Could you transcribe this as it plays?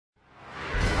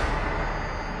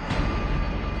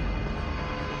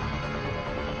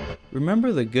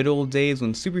Remember the good old days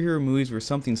when superhero movies were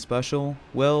something special?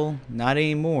 Well, not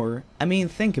anymore. I mean,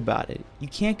 think about it. You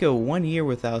can't go 1 year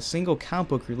without a single comic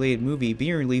book related movie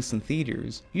being released in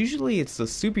theaters. Usually it's the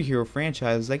superhero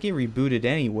franchises that get rebooted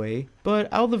anyway,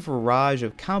 but out of the barrage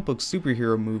of comic book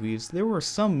superhero movies, there were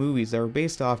some movies that were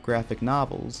based off graphic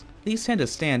novels. These tend to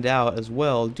stand out as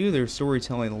well due to their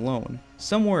storytelling alone.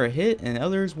 Some were a hit and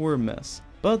others were a miss,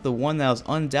 but the one that was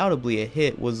undoubtedly a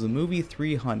hit was the movie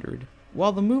 300.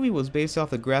 While the movie was based off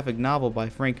the graphic novel by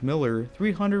Frank Miller,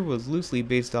 300 was loosely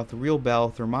based off the real Battle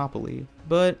of Thermopylae.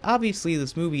 But obviously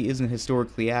this movie isn't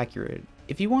historically accurate.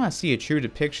 If you want to see a true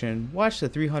depiction, watch the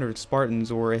 300 Spartans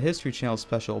or a History Channel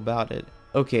special about it.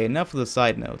 Okay, enough of the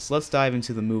side notes, let's dive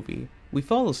into the movie. We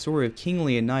follow the story of King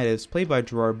Leonidas, played by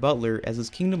Gerard Butler, as his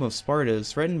kingdom of Sparta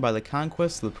is threatened by the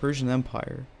conquest of the Persian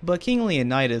Empire. But King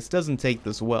Leonidas doesn't take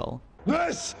this well.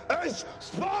 This is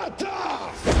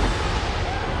Sparta!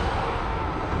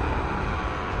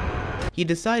 He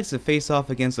decides to face off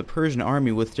against the Persian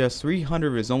army with just 300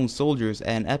 of his own soldiers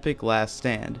at an epic last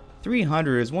stand.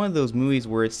 300 is one of those movies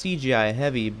where it's CGI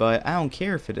heavy, but I don't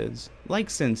care if it is. Like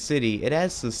Sin City, it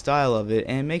adds to the style of it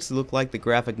and it makes it look like the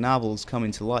graphic novel is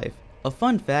coming to life. A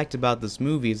fun fact about this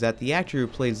movie is that the actor who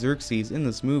plays Xerxes in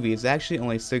this movie is actually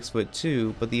only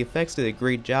 6'2", but the effects did a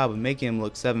great job of making him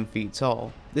look 7 feet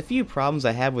tall. The few problems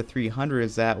I have with 300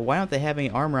 is that why don't they have any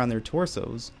armor on their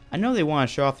torsos? I know they want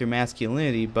to show off their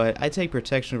masculinity, but I take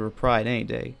protection over pride any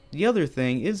day. The other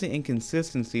thing is the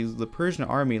inconsistencies of the Persian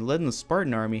army letting the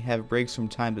Spartan army have breaks from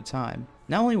time to time.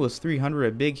 Not only was 300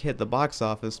 a big hit at the box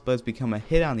office, but it's become a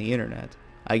hit on the internet.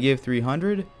 I give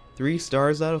 300 3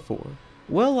 stars out of 4.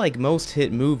 Well, like most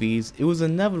hit movies, it was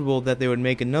inevitable that they would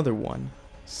make another one.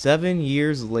 7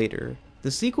 years later.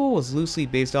 The sequel was loosely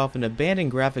based off an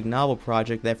abandoned graphic novel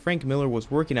project that Frank Miller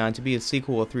was working on to be a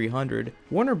sequel of 300.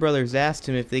 Warner Brothers asked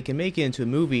him if they could make it into a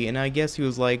movie, and I guess he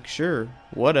was like, sure,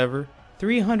 whatever.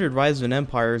 300 Rise of an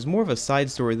Empire is more of a side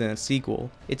story than a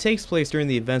sequel. It takes place during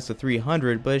the events of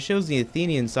 300, but it shows the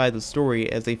Athenian side of the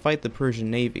story as they fight the Persian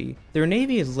navy. Their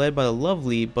navy is led by the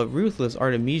lovely but ruthless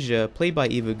Artemisia, played by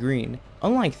Eva Green.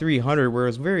 Unlike 300, where it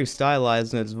was very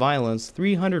stylized in its violence,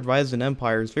 300 Rise of an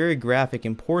Empire is very graphic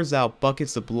and pours out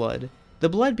buckets of blood. The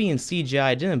blood being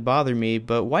CGI didn't bother me,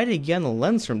 but why did it get on the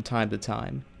lens from time to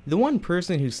time? The one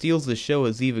person who steals the show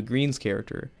is Eva Green's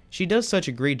character. She does such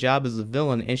a great job as a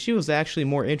villain, and she was actually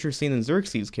more interesting than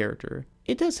Xerxes' character.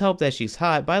 It does help that she's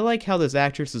hot, but I like how this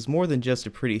actress is more than just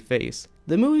a pretty face.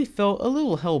 The movie felt a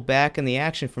little held back in the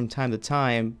action from time to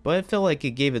time, but it felt like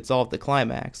it gave its all at the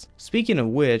climax. Speaking of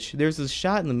which, there's this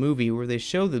shot in the movie where they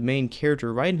show the main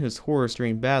character riding his horse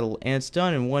during battle, and it's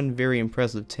done in one very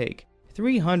impressive take.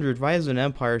 300 Rise of an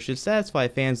Empire should satisfy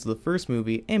fans of the first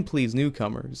movie and please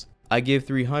newcomers. I give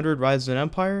 300 Rise of an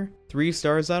Empire 3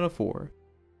 stars out of 4.